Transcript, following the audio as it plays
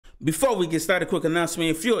Before we get started, quick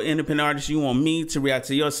announcement. If you're an independent artist, you want me to react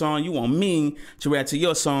to your song,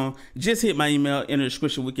 just hit my email in the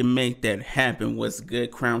description. We can make that happen. What's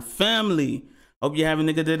good, Crown family? Hope you're having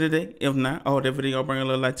a good day today. If not, I hope that video will bring a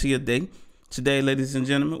little light to your day. Today, ladies and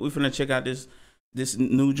gentlemen, we're finna check out this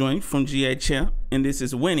new joint from G.A. Champ, and this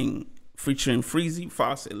is Winning, featuring Freezy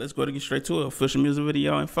Fawcett. Let's go to get straight to it. Official music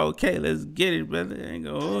video in 4K. Let's get it, brother. I ain't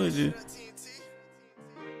gonna hold you.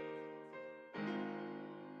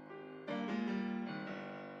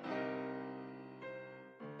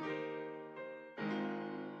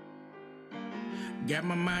 Got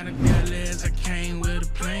my mind together as I came with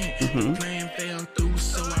a plan. The plan fell through,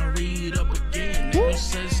 so I read up again. No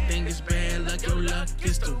such thing as bad luck, your luck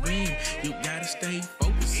is to win. You gotta stay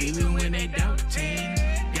focused even when they doubt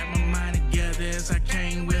 10. Got my mind together as I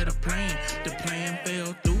came with a plan. The plan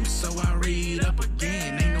fell through, so I read up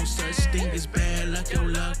again. Ain't no such thing as bad luck, your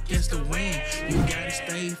luck is to win. You gotta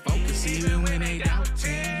stay focused even when they doubt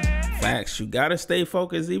 10. Facts, you gotta stay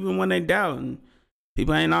focused even when they doubting.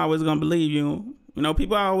 People ain't always gonna believe you. You know,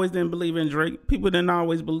 people always didn't believe in Drake. People didn't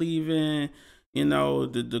always believe in, you know,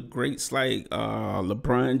 the greats like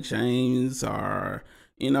LeBron James or,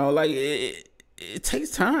 you know, like it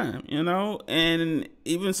takes time, you know, and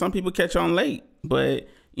even some people catch on late. But,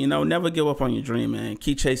 you know, never give up on your dream, man.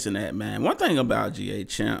 Keep chasing that, man. One thing about G.A.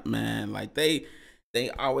 Champ, man, like they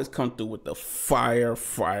always come through with the fire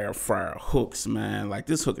hooks, man. Like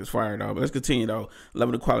this hook is fire though. But let's continue though.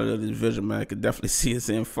 Loving the quality of this visual, man. I could definitely see it's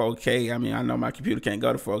in 4K. I mean, I know my computer can't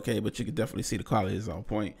go to 4K, but you can definitely see the quality is on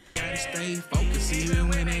point. Gotta stay focused even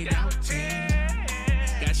when they doubting.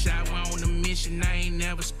 Got shot on the mission. I ain't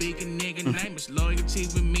never speak a nigga name. It's loyalty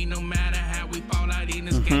with me no matter how we fall out in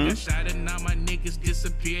this game. Got shot and all my niggas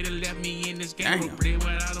disappeared and left me in this game.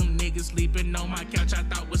 Without them niggas sleeping on my couch, I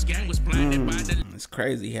thought was gang was blinded by the. It's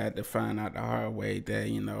crazy. He had to find out the hard way that,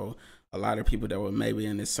 you know, a lot of people that were maybe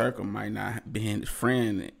in his circle might not be his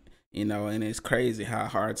friend, you know, and it's crazy how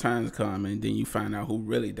hard times come and then you find out who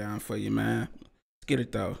really down for you, man. Let's get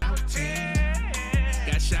it though. Got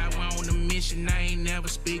shot on the mission. I ain't never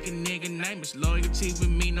speak a nigga name. It's loyalty with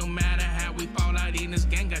me no matter how we fall out in this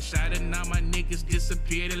gang. Got shot and all my niggas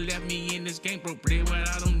disappeared and left me in this game. Broke bread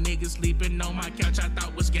without them niggas sleeping on my couch. I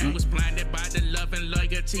thought was gang was blinded by the love and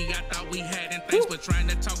loyalty I thought we had. And thanks for trying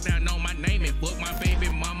to talk down on my name and book my baby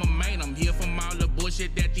mama, man. I'm here from all the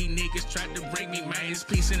bullshit that these niggas tried to break me, man. It's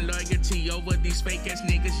peace and loyalty over these fake ass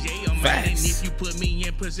niggas, yeah, man. And if you put me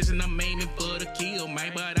in position, I'm aiming for the kill,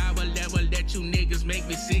 man. But I will never let you niggas make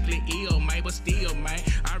me sickly ill, man. But still, man,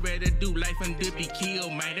 I'd rather do life and do be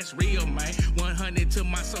killed, man. That's real, man. 100 to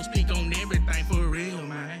my soul, speak on everything for real,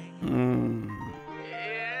 man.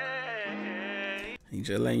 He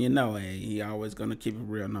just letting you know, hey, he always gonna keep it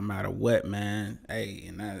real no matter what, man. Hey,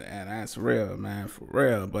 and that's real, man, for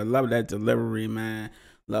real. But love that delivery, man.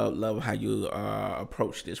 Love how you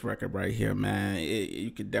approach this record right here, man.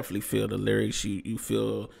 You can definitely feel the lyrics. You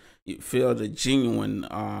feel the genuine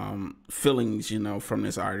feelings, you know, from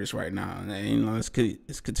this artist right now. And, you know, let's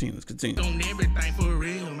continue. On everything for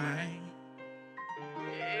real, man.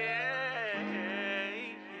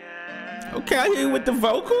 Okay, I hear you with the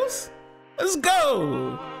vocals. Let's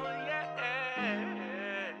go.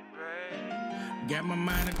 Got my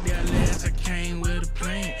mind together as I came with a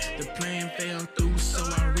plan. The plan fell through, so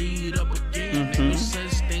I read up again. No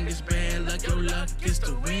such thing as bad luck, your luck is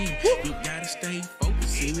to win. You gotta stay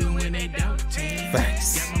focused even when they doubt 10.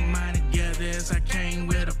 Got my mind together as I came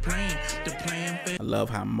with a plan. The plan fell. I love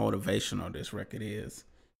how motivational this record is.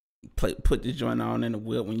 Put the joint on in the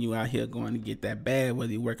whip when you out here going to get that bag,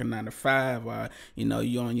 whether you're working 9 to 5 or, you know,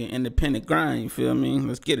 you on your independent grind, you feel me?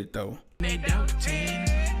 Let's get it though. They doubt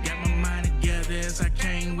 10. Got my mind together as I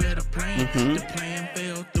came with a plan. The plan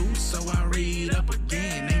fell through, so I read up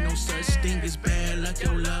again. Ain't no such thing as bad luck,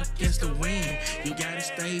 your luck is to win. You gotta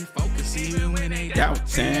stay focused even when they doubt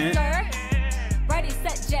 10. Ready,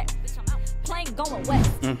 set, jet. Plane going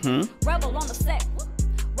west. Rebel on the set.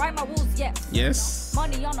 Write my rules, yes.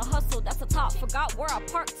 Money on the hustle, that's the top. Forgot where I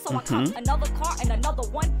parked, so I caught another car and another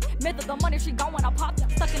one. Mid of the money, she going, I popped.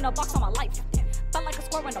 Stuck in a box on my life. Felt like a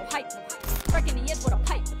square with no height. Breaking the edge with a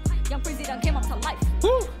pipe. Young Freezy done came up to life.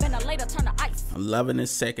 Then I later turn to ice. I'm loving this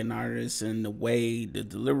second artist and the way the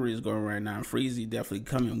delivery is going right now. Freezy definitely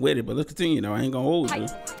coming with it, but let's continue though. I ain't gonna hold you.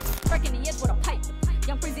 Breaking the edge with a pipe.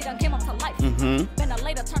 Young Freezy done came up to life. Then I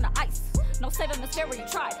later turn to ice. No saving the scary you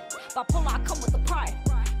tried. Bipolar, I come with the pride.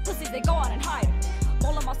 Pussies, they go out and hide.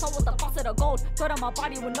 All of my my soul with the faucet of gold. Third on my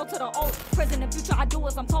body with no to the old. Present and future, I do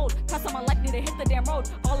as I'm told. Pass on my life, need to hit the damn road.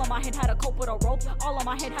 All on my head had a cope with a rope. All on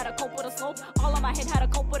my head had a cope with a slope. All on my head had a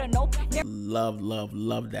cope with a nope.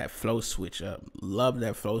 Love that flow switch up. Love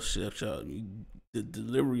that flow switch up. The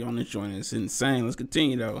delivery on this joint is insane. Let's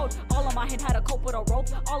continue though. All on my head had a cope with a rope.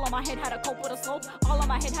 All on my head had a cope with a slope. All on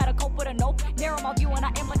my head had a cope with a nope. Narrow my view and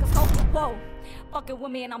I aim like a scope. Whoa. Fucking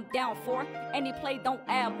with me and I'm down for. Any play, don't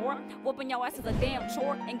add more. Whooping your ass is a damn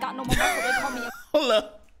chore. Ain't got no more muscle, they call me a Hold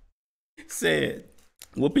up. Said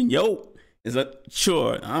whooping yo is a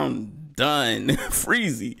chore. I'm done.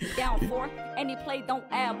 Freezy. down for. Any play, don't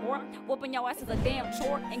add more. Whooping your ass is a damn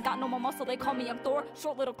chore. Ain't got no more muscle, they call me young Thor.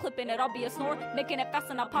 Short little clip in it, I'll be a snore. Making it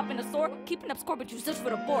fast and I pop in the store. Keeping up score, but you search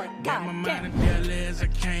for the board. Got my God mind damn. in hell as I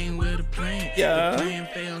came with a plan. Yeah. The plan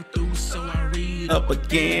fell through, so I read Up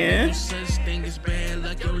again. No such thing as bad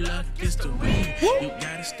luck, your luck is to win. You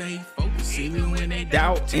gotta stay focused, even when they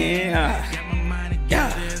Doubt and Got my mind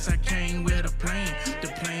together as I came with a plan. The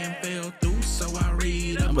plan fell through, so I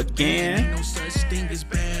read up again. Ain't no such thing as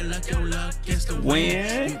bad luck, your luck is to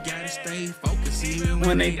win. You gotta stay focused, even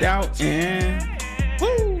when they doubt and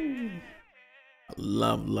woo.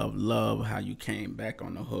 Love how you came back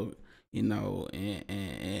on the hook, you know,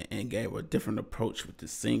 and gave a different approach with the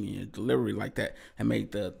singing and delivery like that, and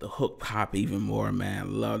made the hook pop even more,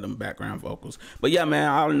 man. Love them background vocals. But yeah, man,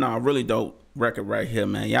 all in all, really dope record right here,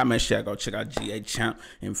 man. Y'all make sure y'all go check out G.A. Champ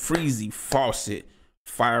and Freezy Fawcett.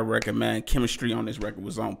 Fire record, man. Chemistry on this record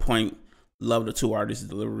was on point. Love the two artists'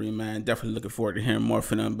 delivery, man. Definitely looking forward to hearing more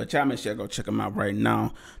from them. But y'all make sure y'all go check them out right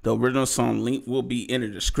now. The original song link will be in the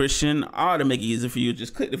description. All to make it easy for you,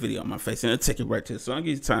 just click the video on my face and it'll take you right to the song.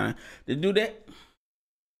 Give you time to do that.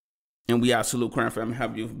 And we out. Salute, Crown Family.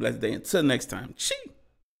 Have you a blessed day. Until next time. Cheers.